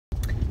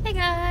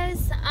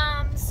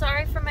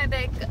sorry for my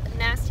big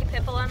nasty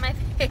pimple on my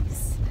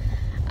face.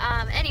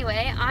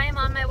 Anyway, I am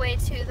on my way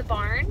to the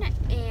barn,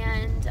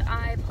 and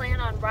I plan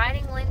on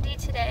riding Lindy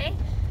today,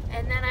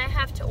 and then I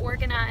have to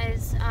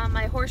organize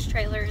my horse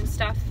trailer and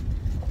stuff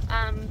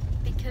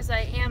because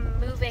I am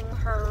moving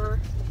her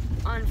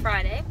on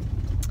Friday.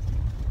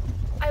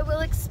 I will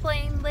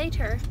explain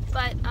later,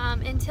 but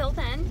until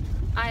then,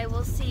 I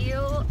will see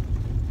you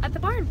at the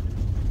barn.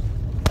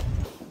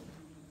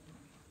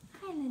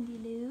 Hi, Lindy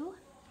Lou.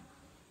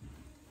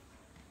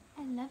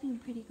 I love you,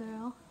 pretty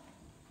girl.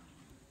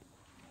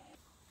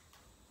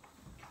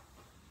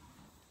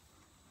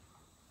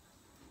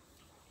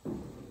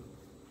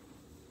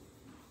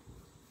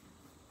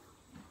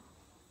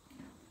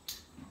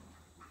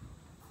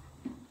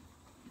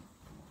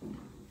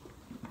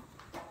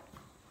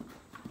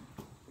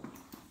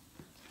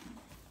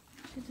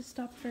 She just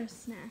stopped for a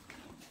snack.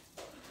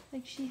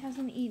 Like she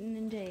hasn't eaten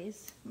in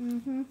days.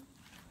 Mm-hmm.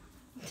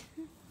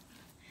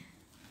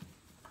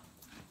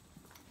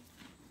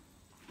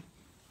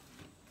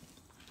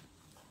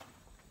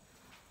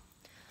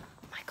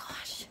 Oh my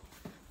gosh.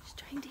 She's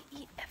trying to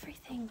eat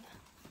everything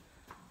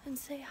and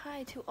say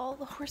hi to all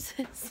the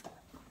horses.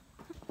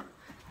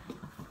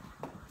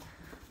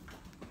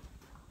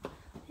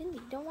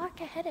 Lindy, don't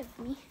walk ahead of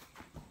me.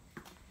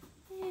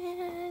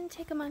 And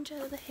take a munch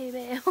out of the hay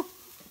bale.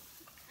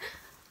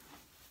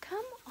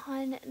 Come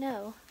on,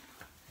 no.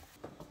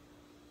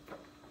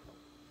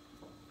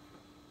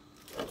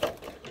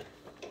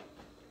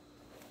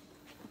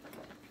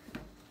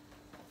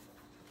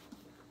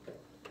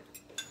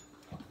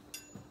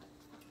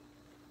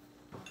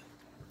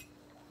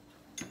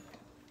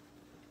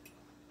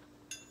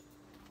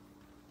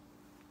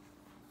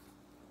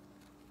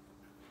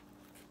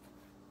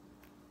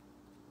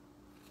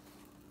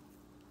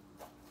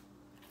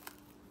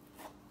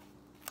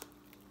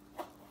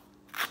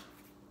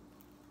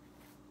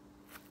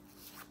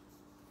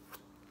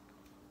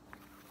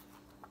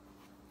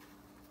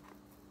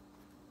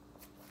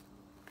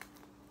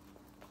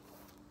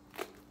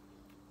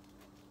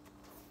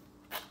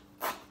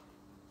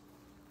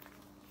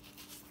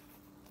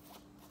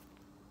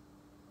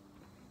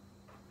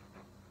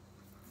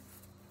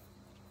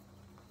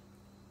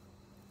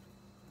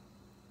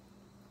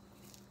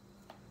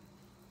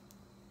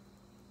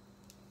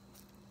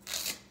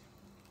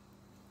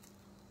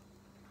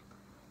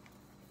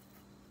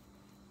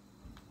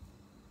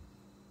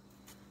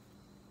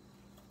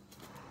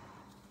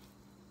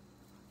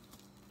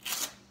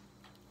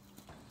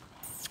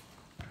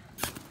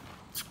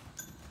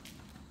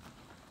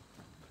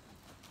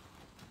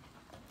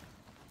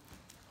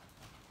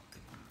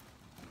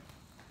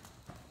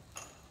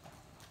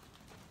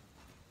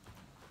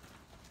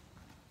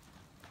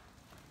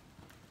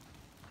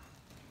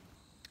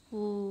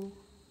 Oh.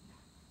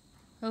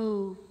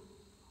 Oh.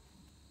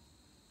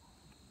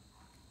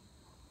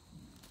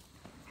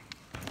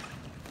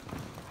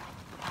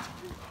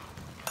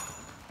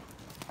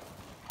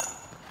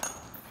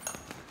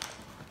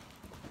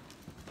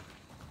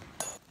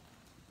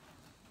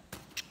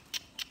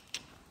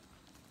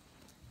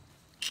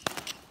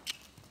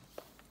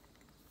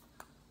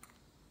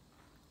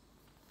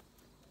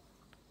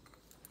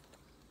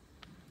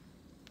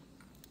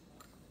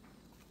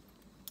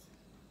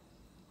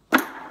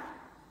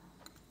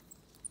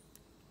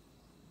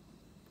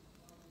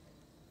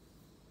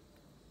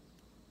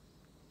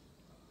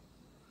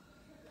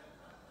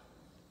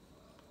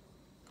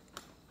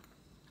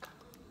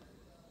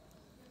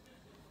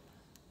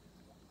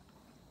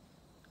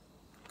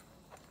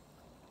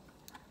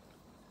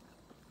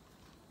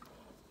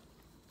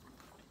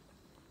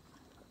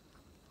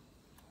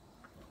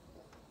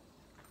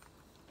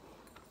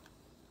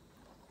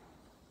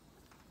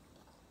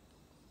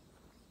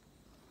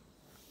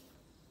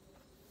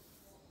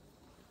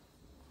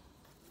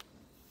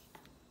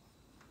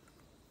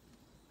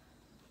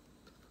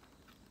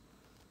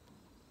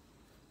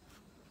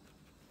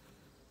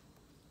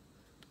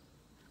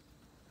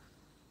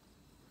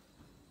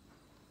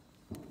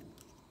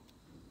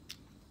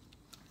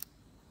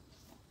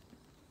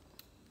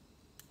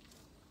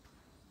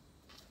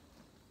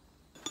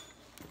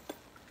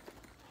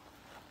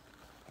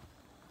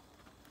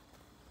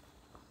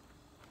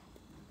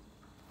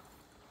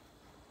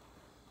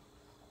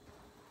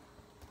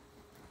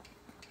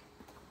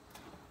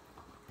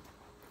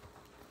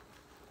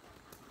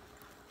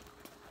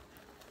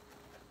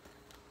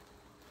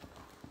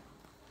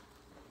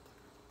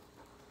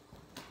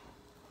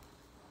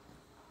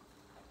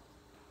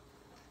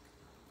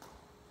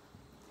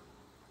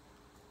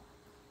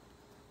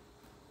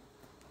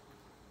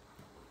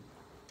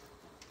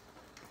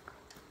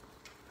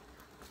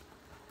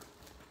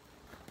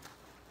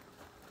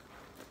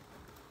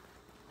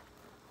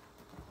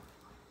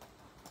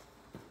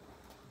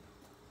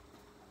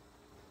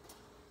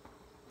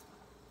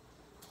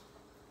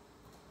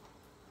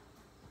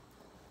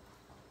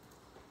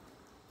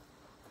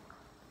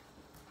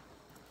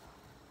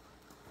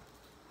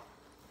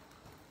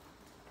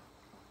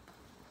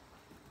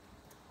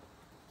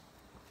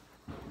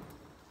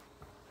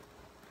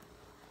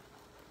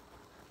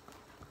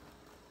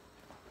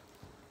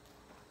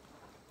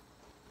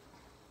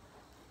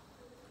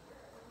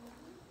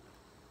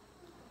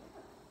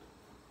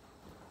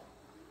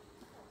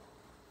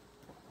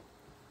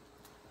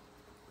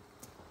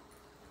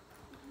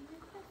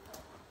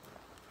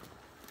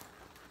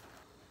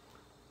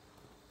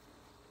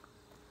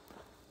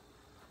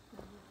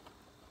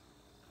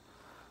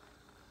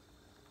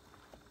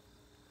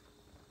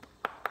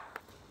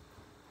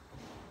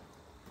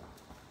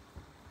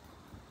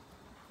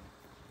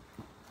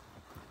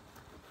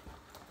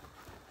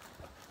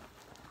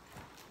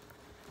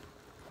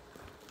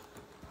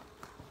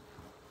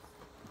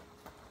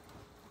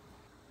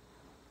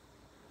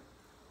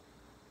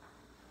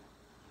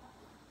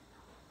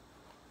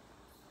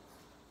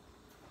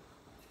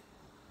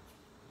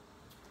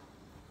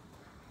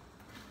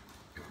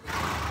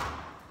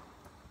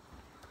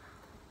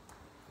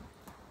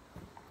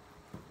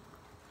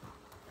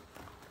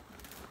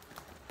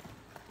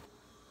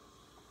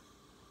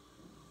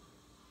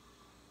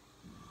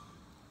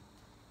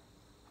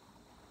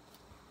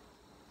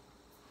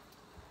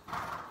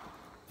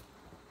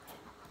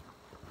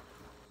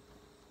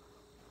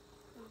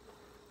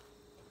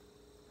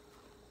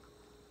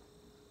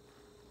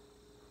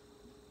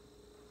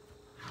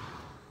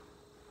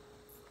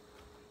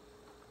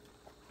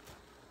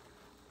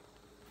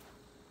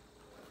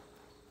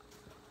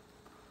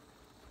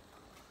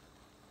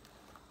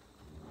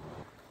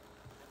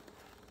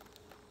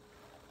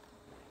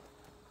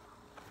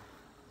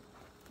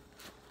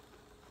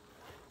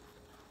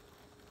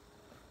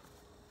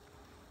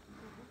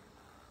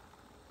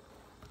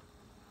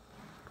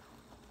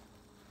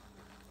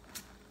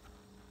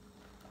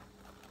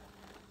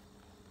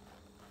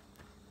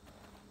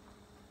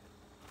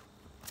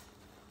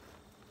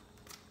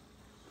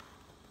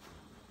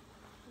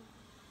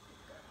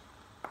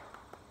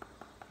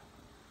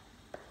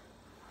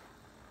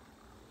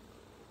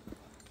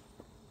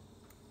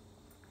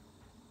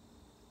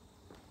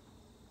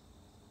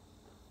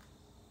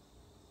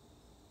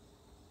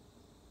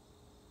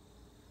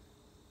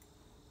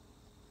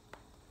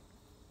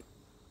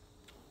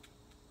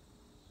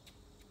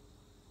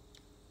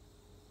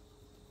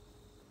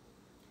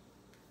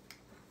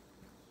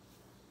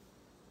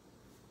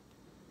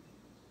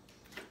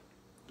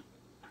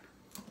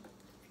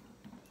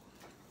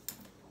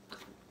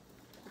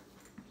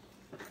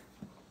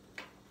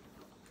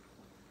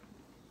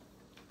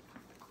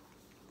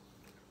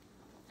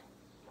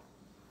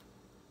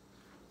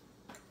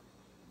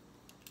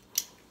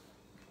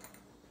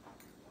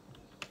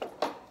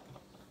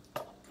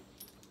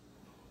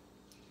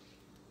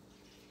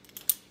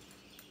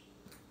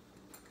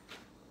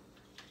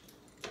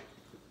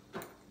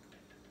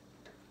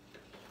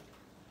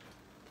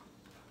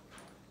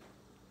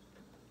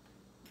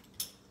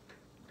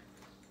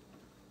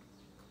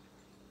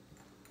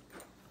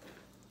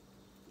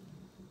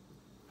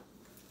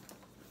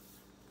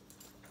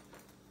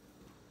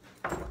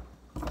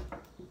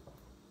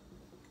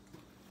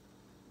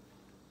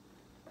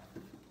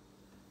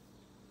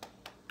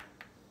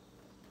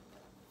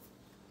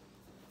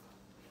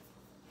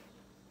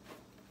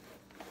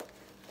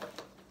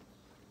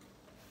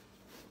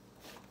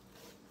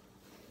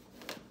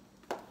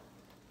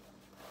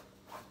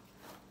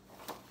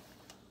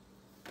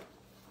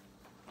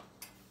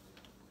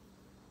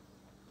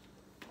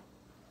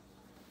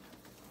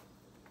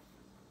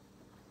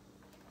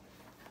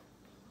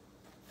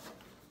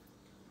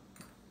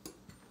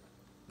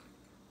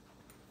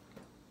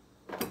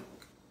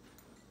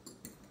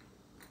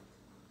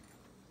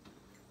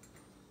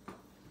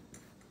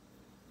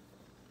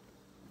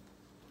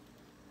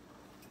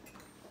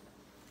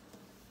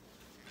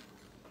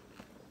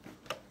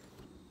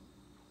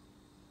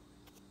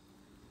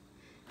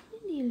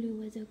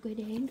 was a good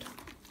egg.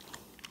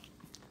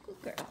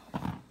 Good girl.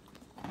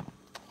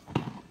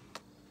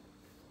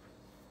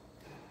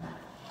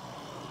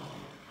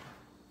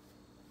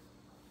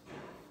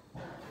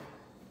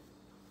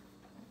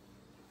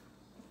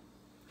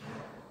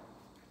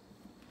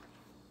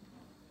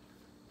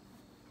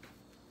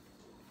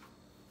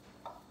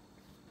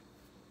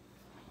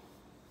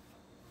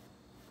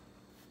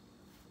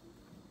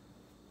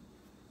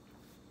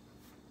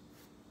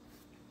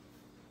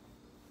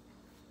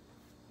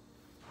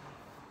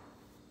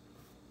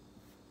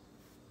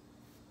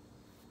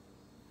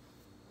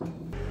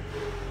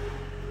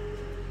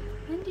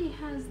 Lindy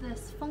has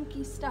this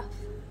funky stuff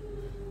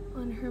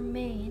on her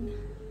mane,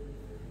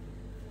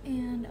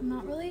 and I'm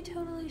not really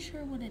totally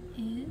sure what it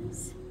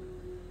is.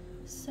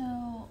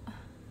 So,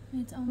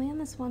 it's only in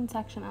this one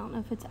section. I don't know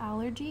if it's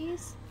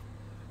allergies.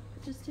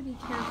 But just to be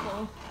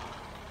careful,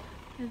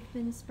 I've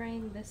been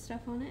spraying this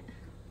stuff on it.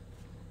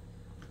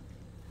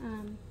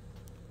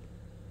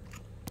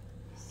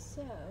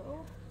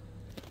 So,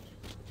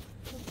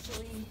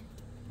 hopefully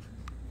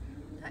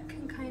that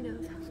can kind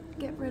of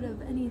get rid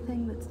of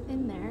anything that's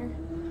in there.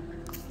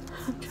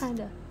 I'm trying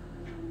to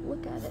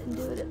look at it and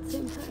do it at the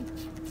same time.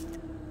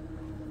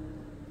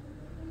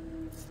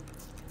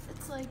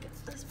 It's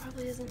like, this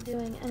probably isn't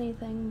doing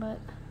anything, but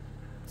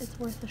it's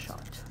worth a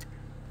shot.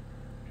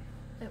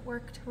 It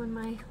worked when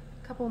a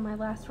couple of my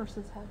last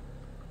horses had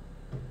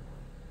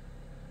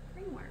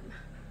ringworm.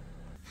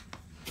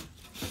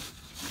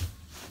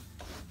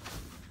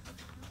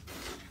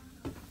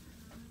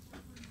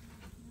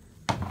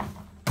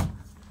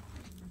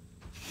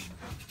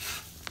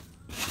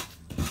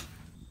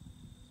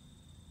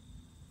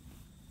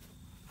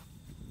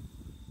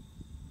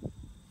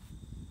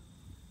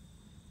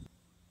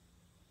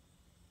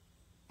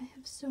 I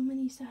have so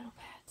many saddle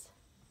pads.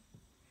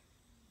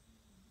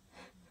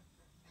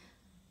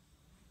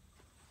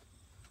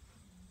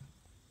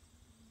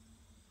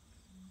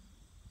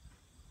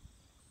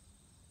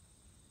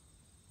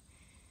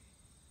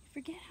 You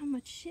forget how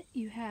much shit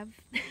you have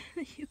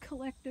that you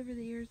collect over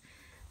the years.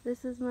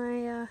 This is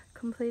my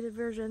completed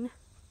version.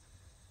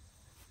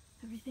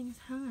 Everything's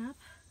hung up.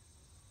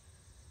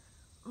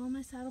 All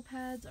my saddle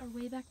pads are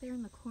way back there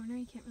in the corner.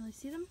 You can't really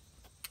see them.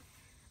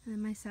 And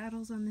then my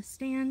saddle's on the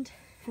stand.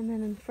 And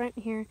then in front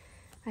here,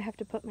 I have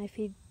to put my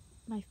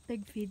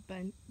big feed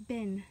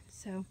bin.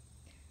 So.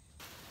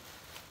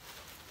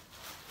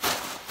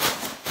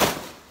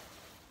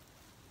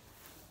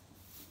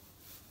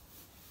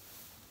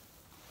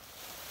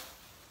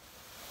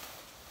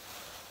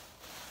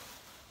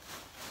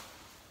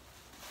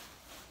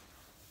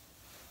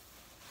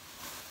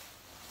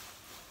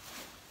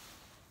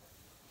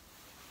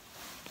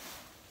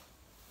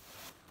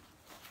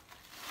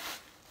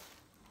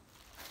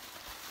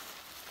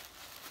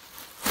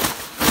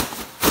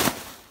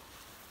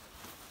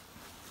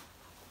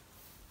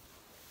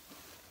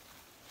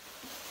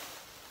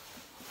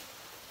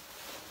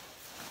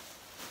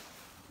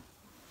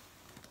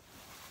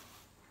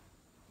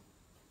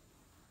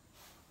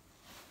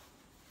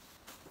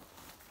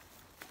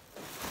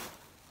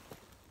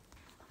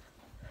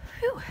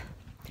 Whew.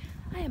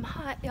 I am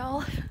hot,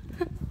 y'all.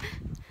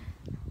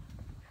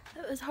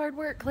 It was hard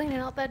work cleaning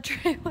out that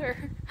trailer.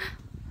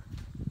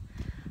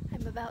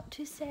 I'm about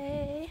to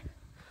say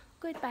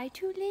goodbye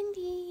to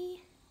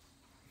Lindy.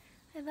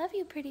 I love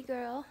you, pretty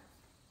girl.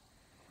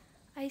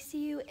 I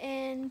see you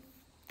in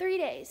 3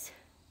 days.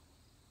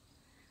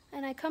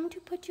 And I come to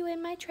put you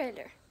in my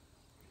trailer.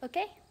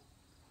 Okay?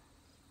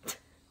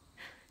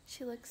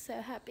 She looks so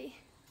happy.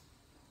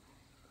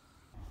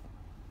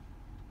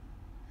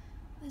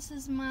 This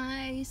is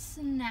my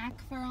snack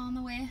for on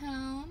the way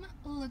home.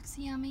 Looks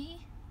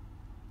yummy.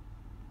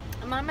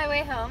 I'm on my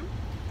way home,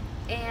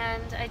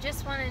 and I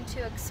just wanted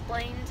to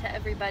explain to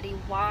everybody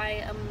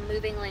why I'm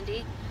moving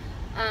Lindy.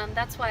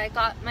 That's why I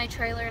got my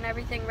trailer and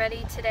everything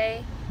ready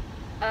today,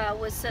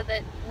 was so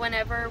that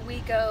whenever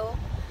we go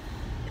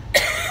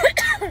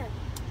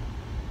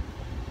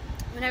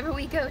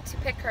to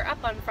pick her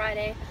up on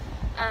Friday,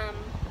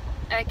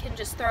 I can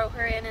just throw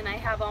her in, and I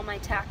have all my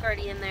tack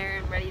already in there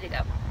and ready to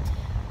go.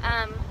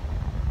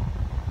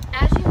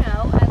 As you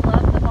know, I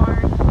love the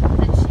barn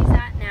that she's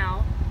at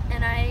now,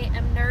 and I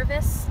am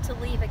nervous to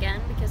leave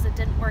again because it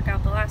didn't work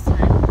out the last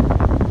time.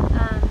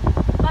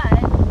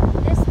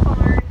 But this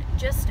barn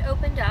just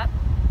opened up.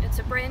 It's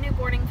a brand new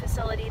boarding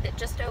facility that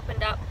just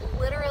opened up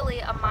literally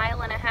 1.5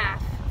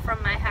 miles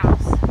from my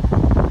house.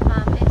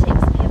 It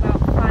takes me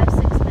about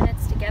 5-6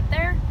 minutes to get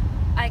there.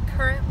 I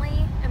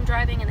currently am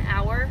driving an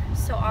hour,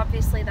 so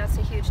obviously that's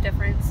a huge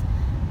difference.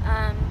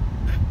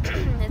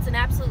 It's an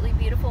absolutely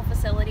beautiful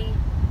facility.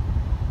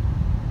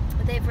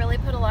 They've really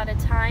put a lot of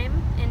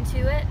time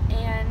into it,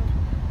 and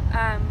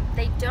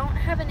they don't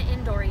have an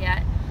indoor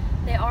yet.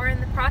 They are in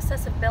the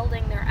process of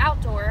building their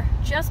outdoor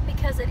just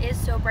because it is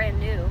so brand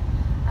new.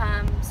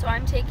 So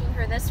I'm taking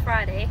her this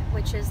Friday,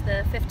 which is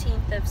the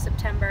 15th of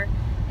September,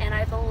 and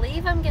I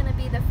believe I'm going to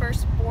be the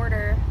first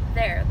boarder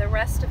there. The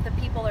rest of the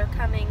people are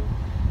coming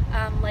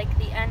like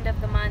the end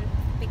of the month,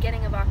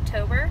 beginning of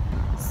October.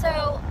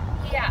 So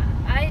yeah,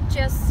 I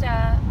just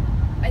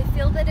I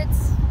feel that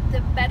it's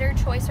the better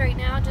choice right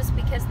now, just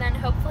because then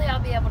hopefully I'll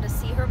be able to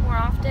see her more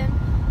often.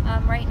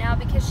 Right now,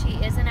 because she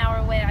is an hour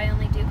away, I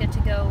only do get to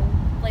go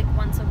like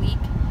once a week.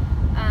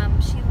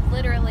 She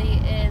literally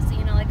is,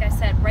 you know, like I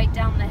said, right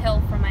down the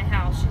hill from my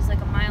house. She's like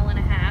 1.5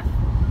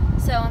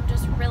 miles. So I'm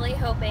just really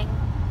hoping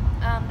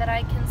that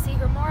I can see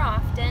her more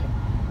often.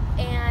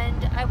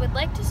 And I would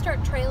like to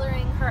start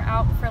trailering her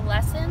out for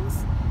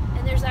lessons.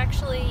 And there's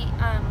actually,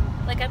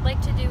 like, I'd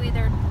like to do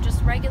either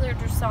just regular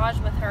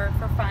dressage with her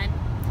for fun,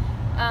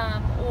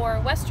 or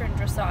Western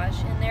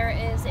dressage. And there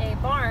is a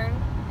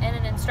barn and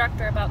an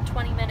instructor about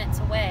 20 minutes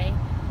away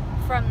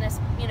from this,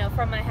 you know,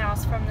 from my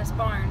house, from this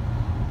barn,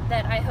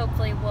 that I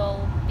hopefully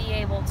will be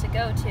able to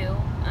go to.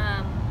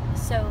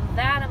 So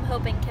that I'm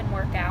hoping can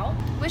work out.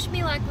 Wish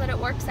me luck that it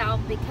works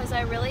out, because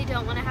I really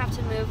don't want to have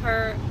to move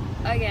her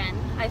again.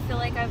 I feel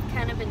like I've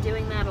kind of been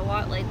doing that a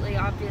lot lately,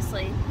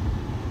 obviously.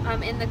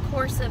 In the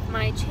course of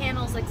my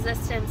channel's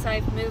existence,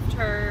 I've moved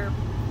her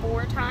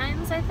 4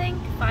 times, I think,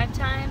 5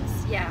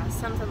 times, yeah,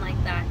 something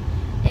like that.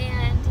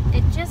 And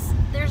it just,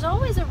 there's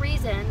always a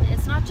reason.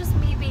 It's not just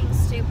me being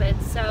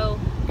stupid. So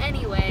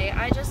anyway,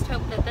 I just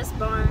hope that this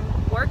barn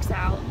works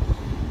out,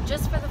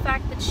 just for the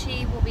fact that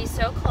she will be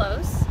so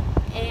close,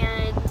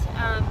 and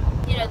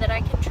you know, that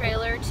I can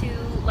trailer to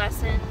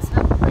lessons.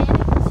 I'm planning